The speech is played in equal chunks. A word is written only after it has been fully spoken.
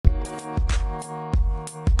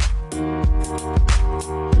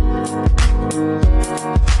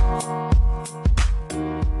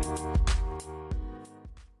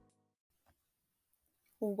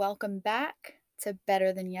welcome back to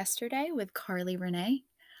Better Than Yesterday with Carly Renee.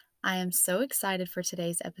 I am so excited for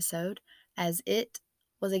today's episode as it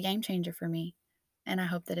was a game changer for me, and I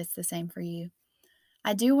hope that it's the same for you.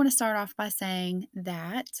 I do want to start off by saying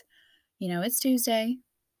that, it's Tuesday,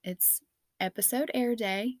 it's episode air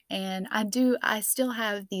day, and I still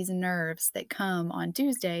have these nerves that come on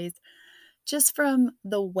Tuesdays just from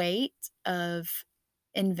the weight of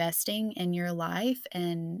investing in your life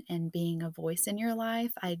and being a voice in your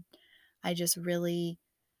life. I just really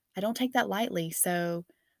I don't take that lightly. So,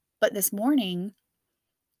 but this morning,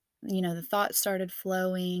 the thoughts started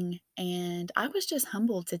flowing and I was just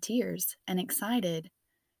humbled to tears and excited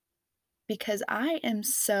because I am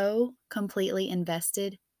so completely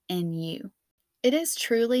invested in you. It is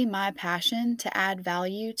truly my passion to add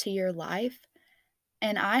value to your life,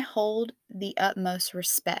 and I hold the utmost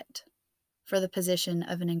respect for the position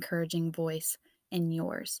of an encouraging voice in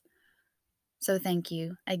yours. So thank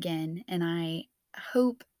you again, and I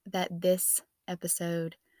hope that this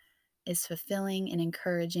episode is fulfilling and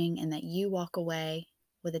encouraging and that you walk away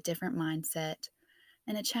with a different mindset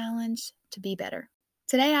and a challenge to be better.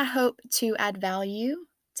 Today, I hope to add value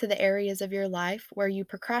to the areas of your life where you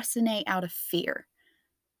procrastinate out of fear.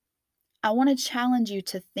 I want to challenge you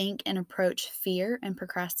to think and approach fear and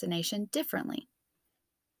procrastination differently,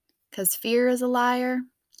 because fear is a liar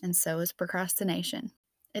and so is procrastination.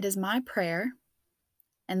 It is my prayer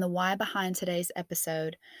and the why behind today's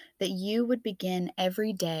episode that you would begin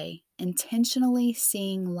every day intentionally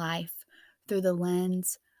seeing life through the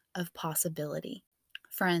lens of possibility.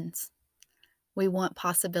 Friends, we want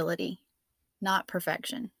possibility, not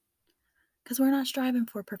perfection, because we're not striving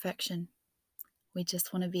for perfection. We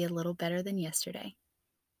just want to be a little better than yesterday.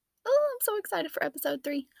 Oh, I'm so excited for episode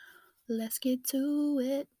 3. Let's get to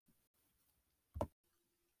it.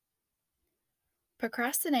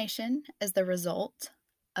 Procrastination is the result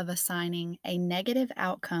of assigning a negative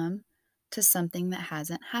outcome to something that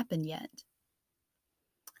hasn't happened yet.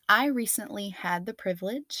 I recently had the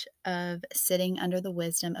privilege of sitting under the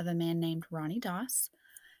wisdom of a man named Ronnie Doss.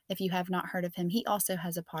 If you have not heard of him, he also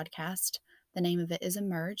has a podcast. The name of it is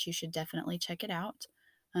Emerge. You should definitely check it out.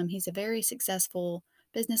 He's a very successful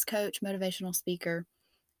business coach, motivational speaker.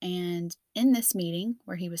 And in this meeting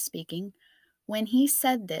where he was speaking, when he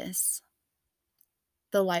said this,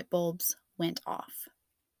 the light bulbs went off.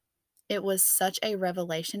 It was such a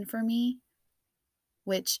revelation for me,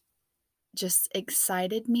 which just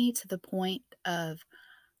excited me to the point of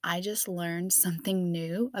I just learned something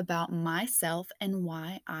new about myself and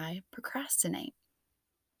why I procrastinate.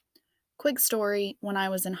 Quick story, when I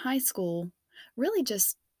was in high school, really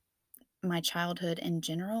just my childhood in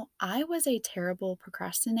general, I was a terrible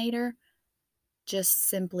procrastinator, just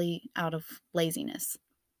simply out of laziness.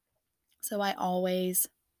 So I always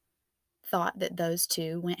thought that those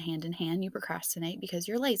two went hand in hand. You procrastinate because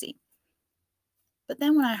you're lazy. But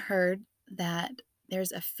then when I heard that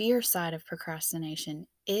there's a fear side of procrastination,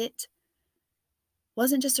 it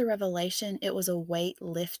wasn't just a revelation, it was a weight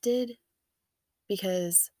lifted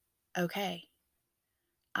because, okay,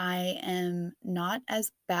 I am not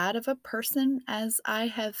as bad of a person as I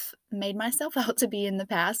have made myself out to be in the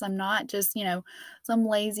past. I'm not just, some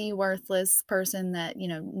lazy, worthless person that,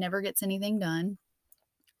 never gets anything done.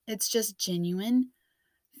 It's just genuine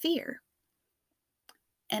fear.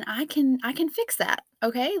 And I can fix that.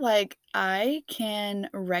 Okay? Like I can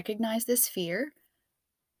recognize this fear,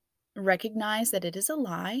 recognize that it is a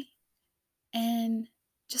lie, and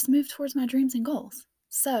just move towards my dreams and goals.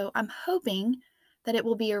 So, I'm hoping that it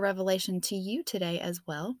will be a revelation to you today as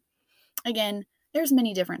well. Again, there's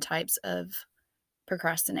many different types of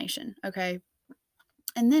procrastination, okay?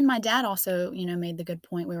 And then my dad also, made the good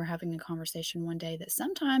point. We were having a conversation one day that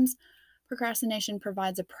sometimes procrastination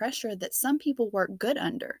provides a pressure that some people work good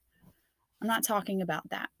under. I'm not talking about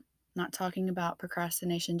that. I'm not talking about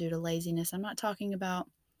procrastination due to laziness. I'm not talking about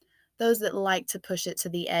those that like to push it to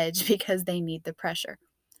the edge because they need the pressure.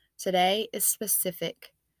 Today is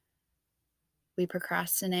specific. We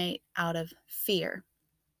procrastinate out of fear.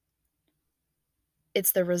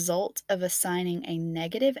 It's the result of assigning a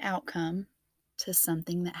negative outcome to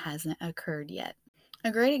something that hasn't occurred yet.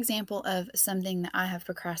 A great example of something that I have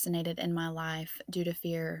procrastinated in my life due to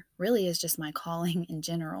fear really is just my calling in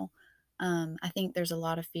general. I think there's a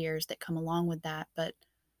lot of fears that come along with that, but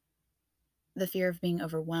the fear of being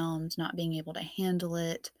overwhelmed, not being able to handle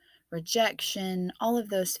it, rejection, all of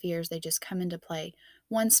those fears, they just come into play.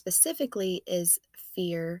 One specifically is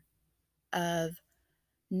fear of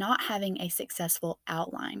not having a successful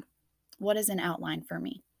outline. What is an outline for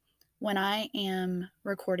me? When I am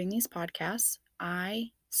recording these podcasts,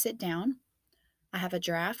 I sit down. I have a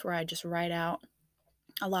draft where I just write out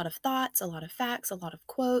a lot of thoughts, a lot of facts, a lot of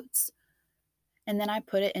quotes, and then I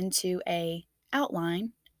put it into a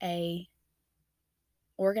outline, a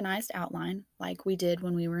organized outline like we did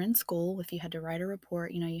when we were in school. If you had to write a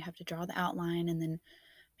report, you have to draw the outline and then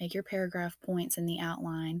make your paragraph points in the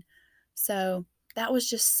outline. So that was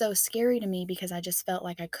just so scary to me because I just felt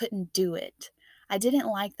like I couldn't do it. I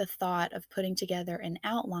didn't like the thought of putting together an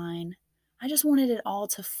outline. I just wanted it all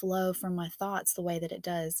to flow from my thoughts the way that it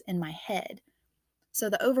does in my head. So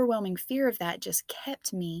the overwhelming fear of that just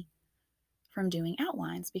kept me from doing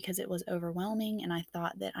outlines because it was overwhelming and I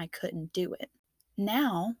thought that I couldn't do it.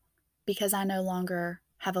 Now, because I no longer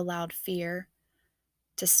have allowed fear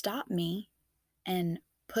to stop me and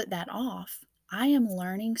put that off, I am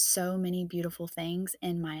learning so many beautiful things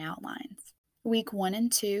in my outlines. Week 1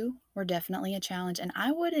 and 2 were definitely a challenge, and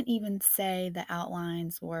I wouldn't even say the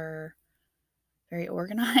outlines were very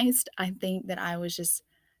organized. I think that I was just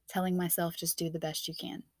telling myself, just do the best you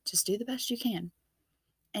can. Just do the best you can.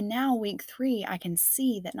 And now, week 3, I can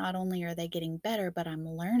see that not only are they getting better, but I'm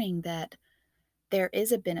learning that there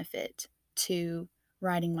is a benefit to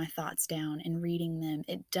writing my thoughts down and reading them.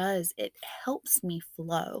 It helps me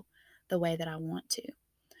flow the way that I want to.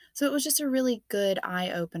 So it was just a really good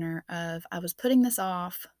eye opener of I was putting this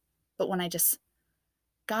off, but when I just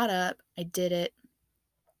got up, I did it.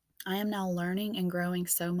 I am now learning and growing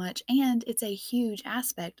so much, and it's a huge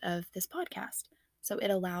aspect of this podcast. So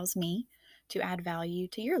it allows me to add value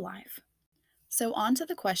to your life. So, on to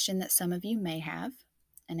the question that some of you may have.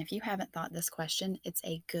 And if you haven't thought this question, it's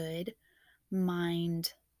a good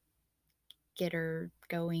mind getter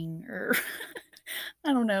going, or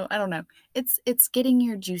I don't know. It's getting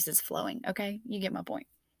your juices flowing, okay? You get my point.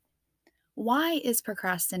 Why is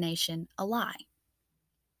procrastination a lie?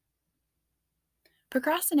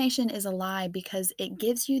 Procrastination is a lie because it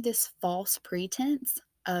gives you this false pretense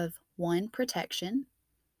of 1, protection,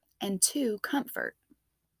 and 2, comfort.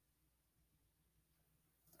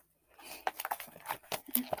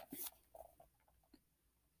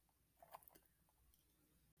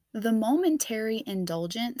 The momentary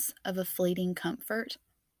indulgence of a fleeting comfort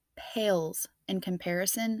pales in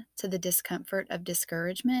comparison to the discomfort of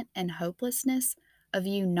discouragement and hopelessness of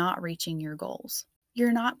you not reaching your goals.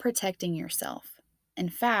 You're not protecting yourself. In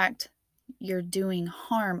fact, you're doing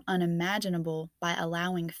harm unimaginable by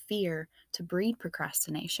allowing fear to breed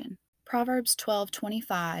procrastination. Proverbs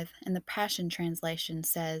 12:25 in the Passion Translation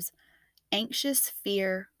says, "Anxious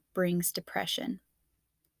fear brings depression,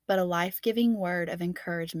 but a life-giving word of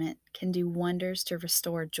encouragement can do wonders to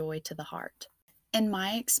restore joy to the heart." In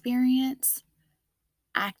my experience,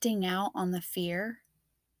 acting out on the fear,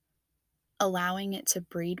 allowing it to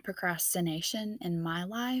breed procrastination in my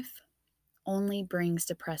life, only brings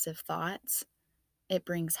depressive thoughts. It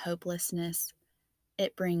brings hopelessness.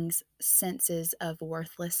 It brings senses of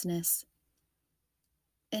worthlessness.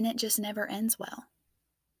 And it just never ends well.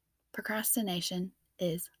 Procrastination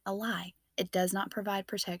is a lie. It does not provide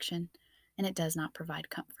protection, and it does not provide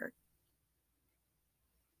comfort.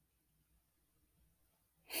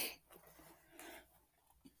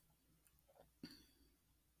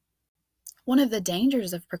 One of the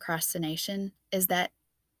dangers of procrastination is that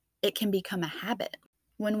it can become a habit.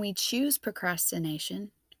 When we choose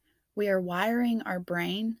procrastination, we are wiring our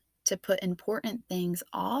brain to put important things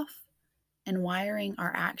off and wiring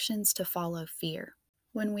our actions to follow fear.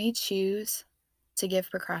 When we choose to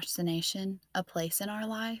give procrastination a place in our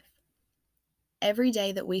life, every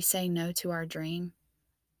day that we say no to our dream,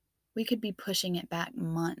 we could be pushing it back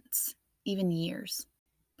months, even years.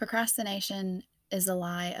 Procrastination is a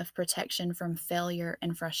lie of protection from failure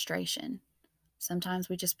and frustration. Sometimes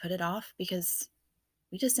we just put it off because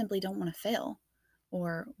we just simply don't want to fail,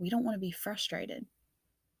 or we don't want to be frustrated.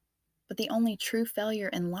 But the only true failure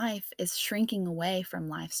in life is shrinking away from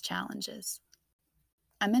life's challenges.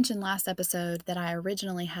 I mentioned last episode that I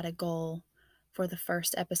originally had a goal for the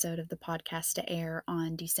first episode of the podcast to air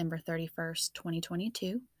on December 31st,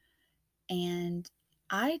 2022, and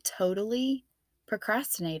I totally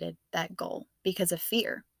procrastinated that goal because of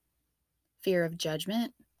fear. Fear of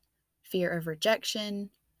judgment, fear of rejection,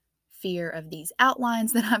 fear of these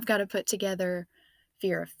outlines that I've got to put together,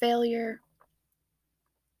 fear of failure.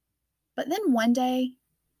 But then one day,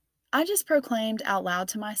 I just proclaimed out loud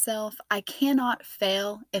to myself, I cannot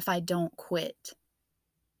fail if I don't quit.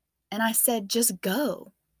 And I said, just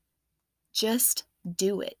go. Just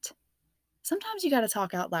do it. Sometimes you got to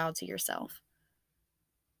talk out loud to yourself.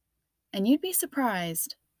 And you'd be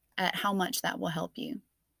surprised at how much that will help you.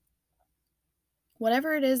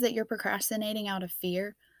 Whatever it is that you're procrastinating out of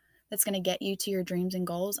fear that's going to get you to your dreams and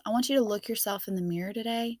goals, I want you to look yourself in the mirror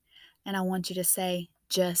today and I want you to say,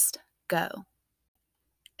 just go.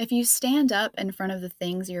 If you stand up in front of the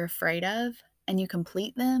things you're afraid of and you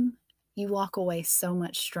complete them, you walk away so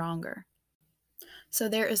much stronger. So,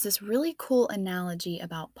 there is this really cool analogy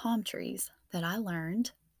about palm trees that I learned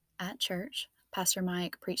at church. Pastor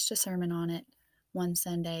Mike preached a sermon on it one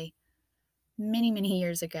Sunday many, many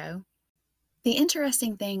years ago. The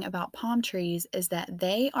interesting thing about palm trees is that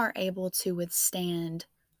they are able to withstand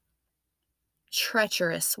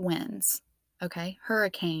treacherous winds, okay?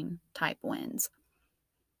 Hurricane type winds.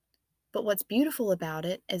 But what's beautiful about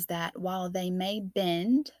it is that while they may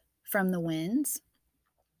bend from the winds,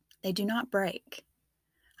 they do not break.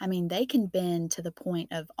 I mean, they can bend to the point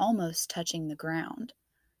of almost touching the ground,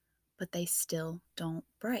 but they still don't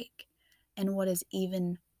break. And what is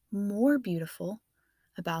even more beautiful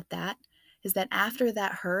about that is that after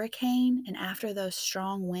that hurricane and after those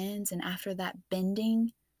strong winds and after that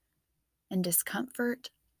bending and discomfort,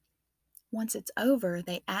 once it's over,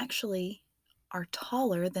 they actually are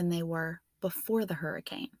taller than they were before the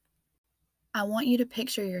hurricane. I want you to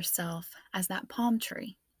picture yourself as that palm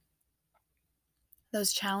tree.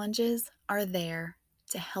 Those challenges are there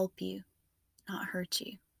to help you, not hurt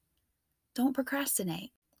you. Don't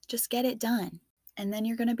procrastinate. Just get it done. And then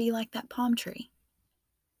you're going to be like that palm tree.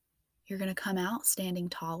 You're going to come out standing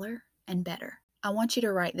taller and better. I want you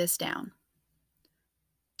to write this down.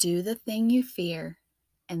 Do the thing you fear,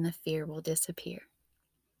 and the fear will disappear.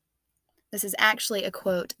 This is actually a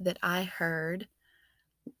quote that I heard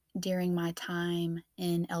during my time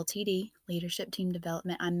in LTD, Leadership Team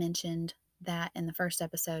Development. I mentioned that in the first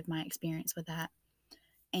episode, my experience with that.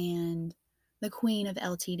 And the queen of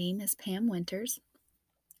LTD, Miss Pam Winters,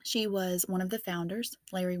 she was one of the founders,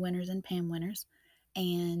 Larry Winters and Pam Winters,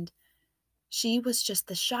 and she was just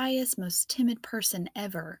the shyest, most timid person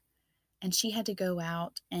ever. And she had to go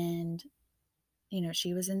out and,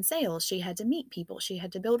 she was in sales. She had to meet people. She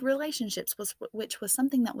had to build relationships, which was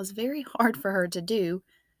something that was very hard for her to do.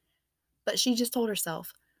 But she just told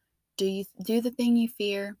herself, do the thing you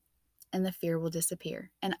fear, and the fear will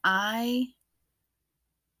disappear. And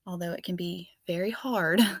although it can be very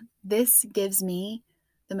hard, this gives me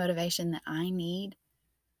the motivation that I need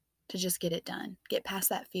to just get it done. Get past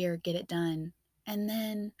that fear, get it done. And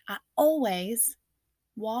then I always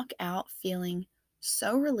walk out feeling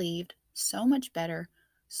so relieved, so much better,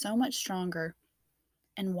 so much stronger,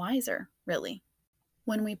 and wiser, really.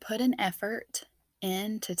 When we put an effort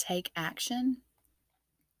in to take action,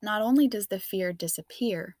 not only does the fear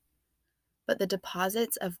disappear, but the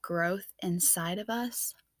deposits of growth inside of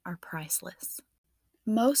us are priceless.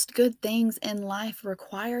 Most good things in life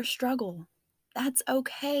require struggle. That's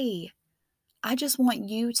okay. I just want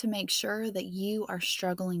you to make sure that you are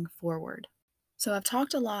struggling forward. So I've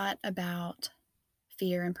talked a lot about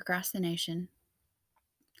fear and procrastination,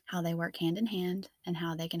 how they work hand in hand, and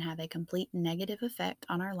how they can have a complete negative effect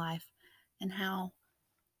on our life, and how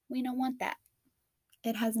we don't want that.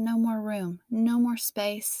 It has no more room, no more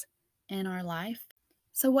space in our life.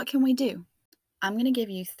 So what can we do? I'm going to give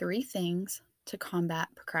you 3 things to combat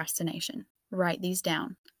procrastination. Write these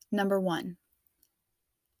down. Number 1,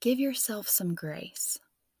 give yourself some grace.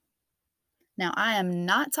 Now, I am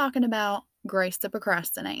not talking about grace to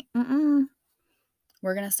procrastinate.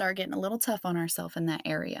 We're going to start getting a little tough on ourselves in that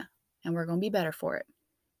area, and we're going to be better for it.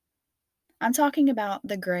 I'm talking about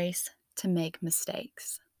the grace to make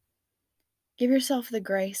mistakes. Give yourself the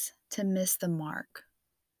grace to miss the mark.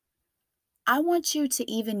 I want you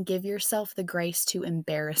to even give yourself the grace to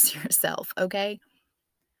embarrass yourself, okay?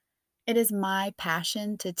 It is my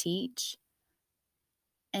passion to teach,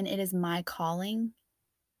 and it is my calling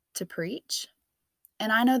to preach.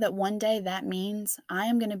 And I know that one day that means I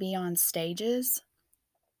am going to be on stages.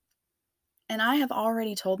 And I have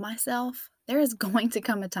already told myself there is going to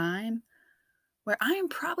come a time where I am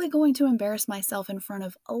probably going to embarrass myself in front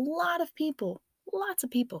of a lot of people, lots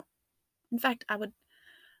of people. In fact, I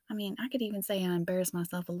could even say I embarrassed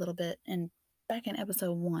myself a little bit back in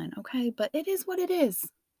episode 1, okay? But it is what it is.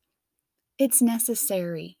 It's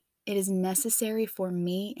necessary. It is necessary for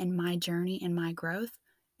me and my journey and my growth,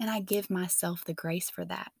 and I give myself the grace for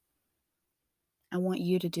that. I want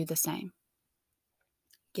you to do the same.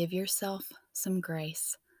 Give yourself some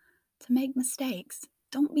grace to make mistakes.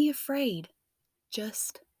 Don't be afraid.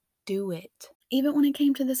 Just do it. Even when it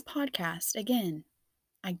came to this podcast, again,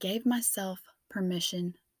 I gave myself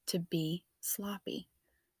permission to be sloppy.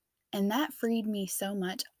 And that freed me so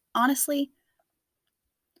much. Honestly,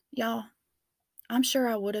 y'all, I'm sure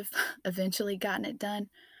I would have eventually gotten it done.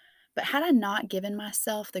 But had I not given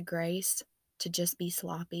myself the grace to just be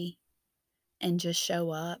sloppy and just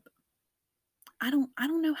show up, I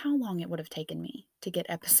don't know how long it would have taken me to get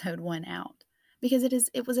episode 1 out. because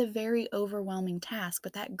it was a very overwhelming task,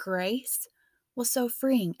 but that grace was so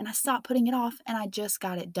freeing, and I stopped putting it off and I just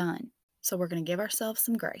got it done. So we're going to give ourselves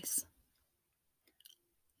some grace.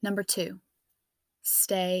 Number 2,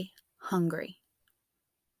 stay hungry.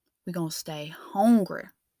 We're going to stay hungry.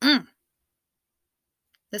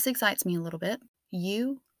 This excites me a little bit.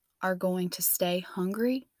 You are going to stay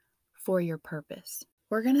hungry for your purpose.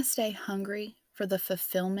 We're going to stay hungry for the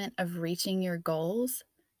fulfillment of reaching your goals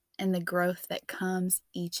and the growth that comes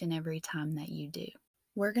each and every time that you do.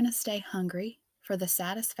 We're going to stay hungry for the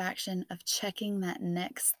satisfaction of checking that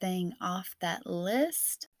next thing off that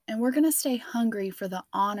list. And we're going to stay hungry for the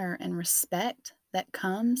honor and respect that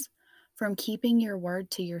comes from keeping your word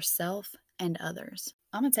to yourself and others.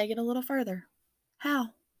 I'm going to take it a little further. How?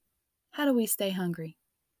 How do we stay hungry?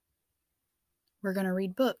 We're going to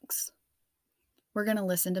read books. We're going to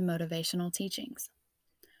listen to motivational teachings.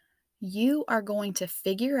 You are going to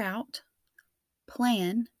figure out,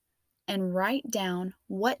 plan, and write down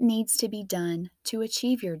what needs to be done to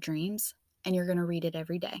achieve your dreams, and you're going to read it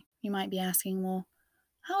every day. You might be asking, well,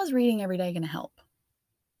 how is reading every day going to help?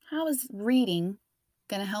 How is reading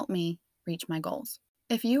going to help me reach my goals?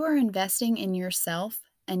 If you are investing in yourself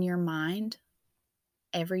and your mind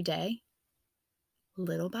every day,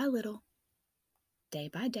 little by little, day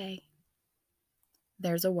by day,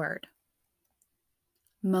 there's a word: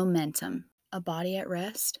 momentum. A body at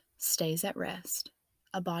rest stays at rest.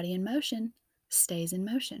 A body in motion stays in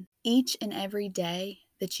motion. Each and every day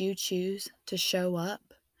that you choose to show up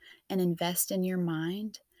and invest in your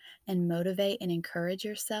mind and motivate and encourage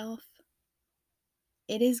yourself,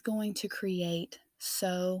 it is going to create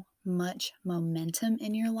so much momentum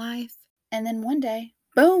in your life. And then one day,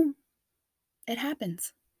 boom, it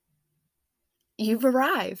happens. You've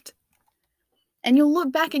arrived. And you'll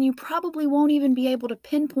look back and you probably won't even be able to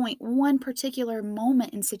pinpoint one particular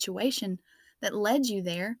moment and situation that led you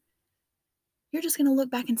there. You're just going to look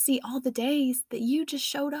back and see all the days that you just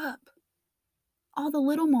showed up. All the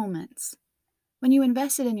little moments when you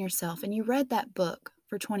invested in yourself and you read that book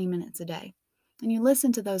for 20 minutes a day and you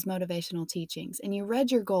listened to those motivational teachings and you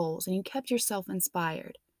read your goals and you kept yourself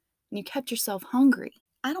inspired and you kept yourself hungry.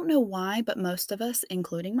 I don't know why, but most of us,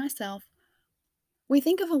 including myself, we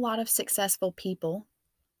think of a lot of successful people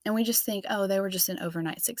and we just think, oh, they were just an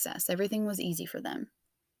overnight success. Everything was easy for them.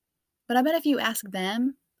 But I bet if you ask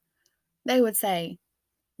them, they would say,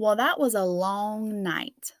 well, that was a long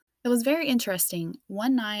night. It was very interesting.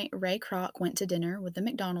 One night, Ray Kroc went to dinner with the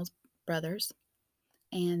McDonald's brothers,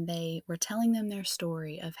 and they were telling them their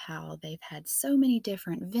story of how they've had so many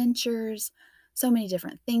different ventures, so many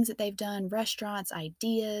different things that they've done, restaurants,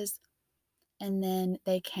 ideas. And then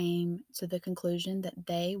they came to the conclusion that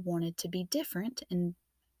they wanted to be different, and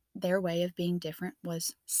their way of being different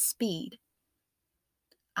was speed.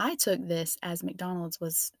 I took this as McDonald's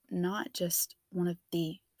was not just one of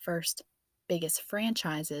the first biggest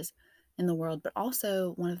franchises in the world, but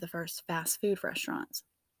also one of the first fast food restaurants.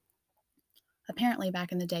 Apparently,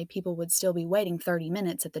 back in the day, people would still be waiting 30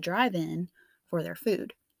 minutes at the drive-in for their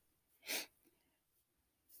food.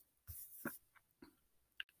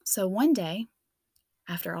 So one day,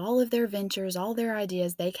 after all of their ventures, all their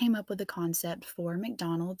ideas, they came up with the concept for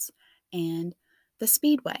McDonald's and the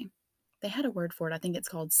Speedway. They had a word for it. I think it's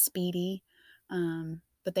called Speedy,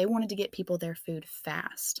 but they wanted to get people their food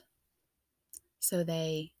fast. So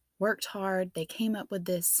they worked hard. They came up with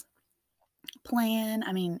this plan.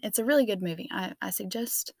 I mean, it's a really good movie. I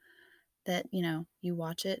suggest that, you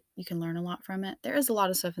watch it. You can learn a lot from it. There is a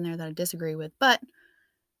lot of stuff in there that I disagree with, but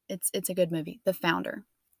it's a good movie. The founder.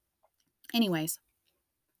 Anyways,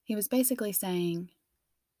 he was basically saying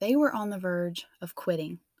they were on the verge of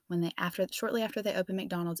quitting when shortly after they opened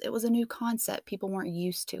McDonald's. It was a new concept. People weren't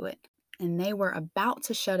used to it, and they were about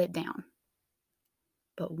to shut it down.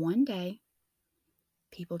 But one day,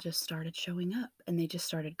 people just started showing up, and they just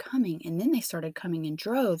started coming, and then they started coming in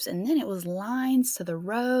droves, and then it was lines to the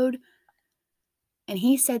road. And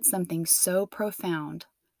he said something so profound,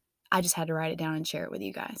 I just had to write it down and share it with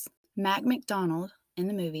you guys. Mac McDonald, in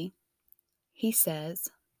the movie, he says,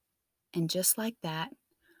 and just like that,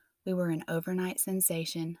 we were an overnight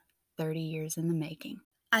sensation 30 years in the making.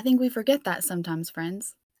 I think we forget that sometimes,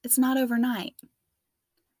 friends. It's not overnight.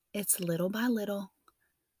 It's little by little,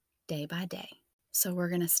 day by day. So we're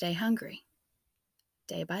going to stay hungry,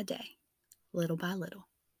 day by day, little by little.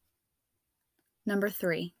 Number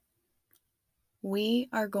 3, we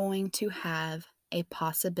are going to have a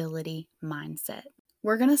possibility mindset.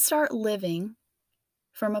 We're going to start living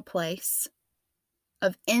from a place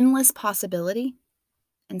of endless possibility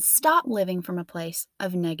and stop living from a place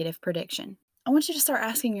of negative prediction. I want you to start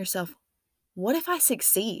asking yourself, what if I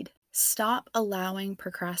succeed? Stop allowing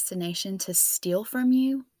procrastination to steal from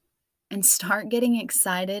you and start getting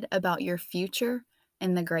excited about your future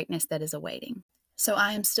and the greatness that is awaiting. So,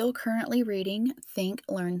 I am still currently reading Think,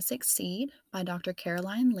 Learn, Succeed by Dr.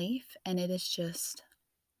 Caroline Leaf, and it is just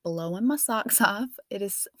blowing my socks off. It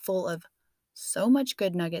is full of so much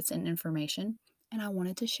good nuggets and information, and I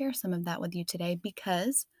wanted to share some of that with you today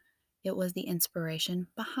because it was the inspiration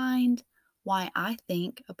behind why I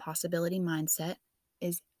think a possibility mindset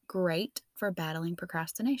is great for battling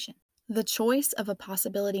procrastination. The choice of a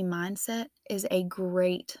possibility mindset is a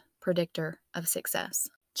great predictor of success.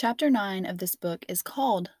 Chapter 9 of this book is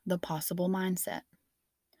called The Possible Mindset.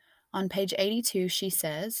 On page 82, she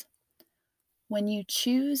says, when you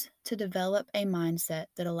choose to develop a mindset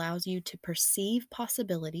that allows you to perceive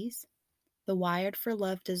possibilities, the wired for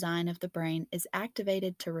love design of the brain is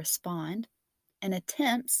activated to respond, and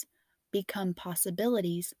attempts become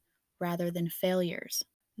possibilities rather than failures.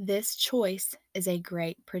 This choice is a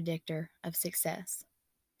great predictor of success.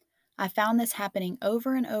 I found this happening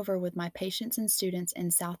over and over with my patients and students in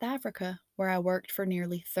South Africa, where I worked for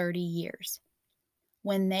nearly 30 years.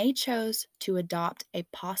 When they chose to adopt a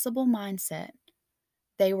possible mindset,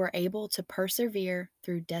 they were able to persevere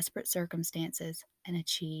through desperate circumstances and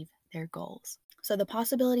achieve their goals. So the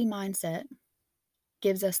possibility mindset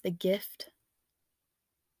gives us the gift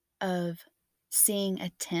of seeing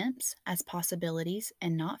attempts as possibilities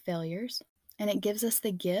and not failures, and it gives us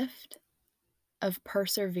the gift of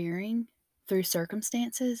persevering through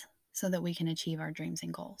circumstances so that we can achieve our dreams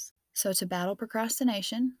and goals. So to battle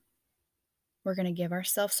procrastination, we're going to give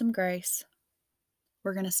ourselves some grace,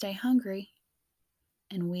 we're going to stay hungry,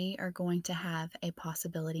 and we are going to have a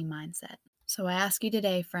possibility mindset. So I ask you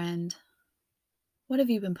today, friend, what have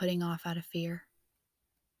you been putting off out of fear?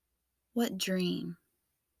 What dream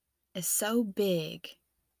is so big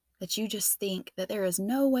that you just think that there is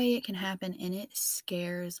no way it can happen and it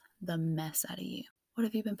scares the mess out of you? What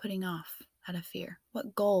have you been putting off out of fear?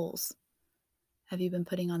 What goals have you been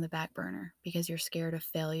putting on the back burner because you're scared of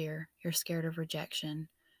failure, you're scared of rejection,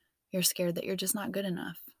 you're scared that you're just not good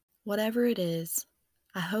enough? Whatever it is,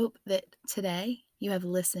 I hope that today you have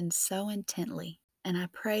listened so intently, and I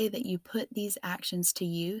pray that you put these actions to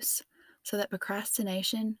use so that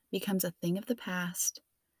procrastination becomes a thing of the past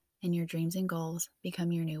and your dreams and goals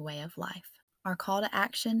become your new way of life. Our call to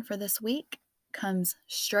action for this week comes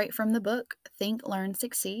straight from the book, Think, Learn,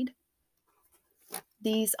 Succeed.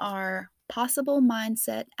 These are possible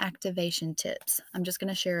mindset activation tips. I'm just going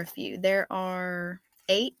to share a few. There are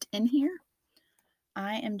 8 in here.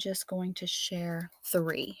 I am just going to share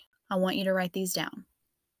 3. I want you to write these down.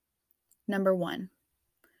 Number 1,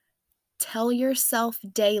 tell yourself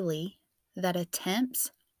daily that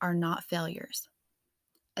attempts are not failures.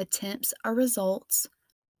 Attempts are results.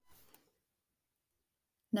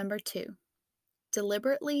 Number 2,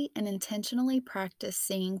 deliberately and intentionally practice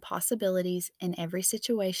seeing possibilities in every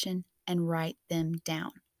situation and write them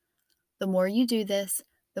down. The more you do this,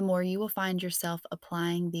 the more you will find yourself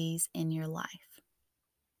applying these in your life.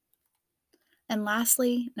 And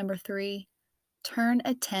lastly, number 3, turn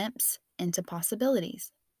attempts into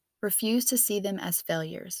possibilities. Refuse to see them as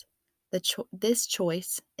failures. This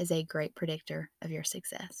choice is a great predictor of your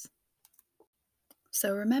success.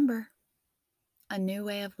 So remember, a new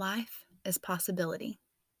way of life is possibility,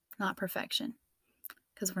 not perfection.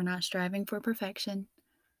 Because we're not striving for perfection.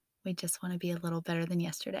 We just want to be a little better than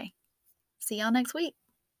yesterday. See y'all next week.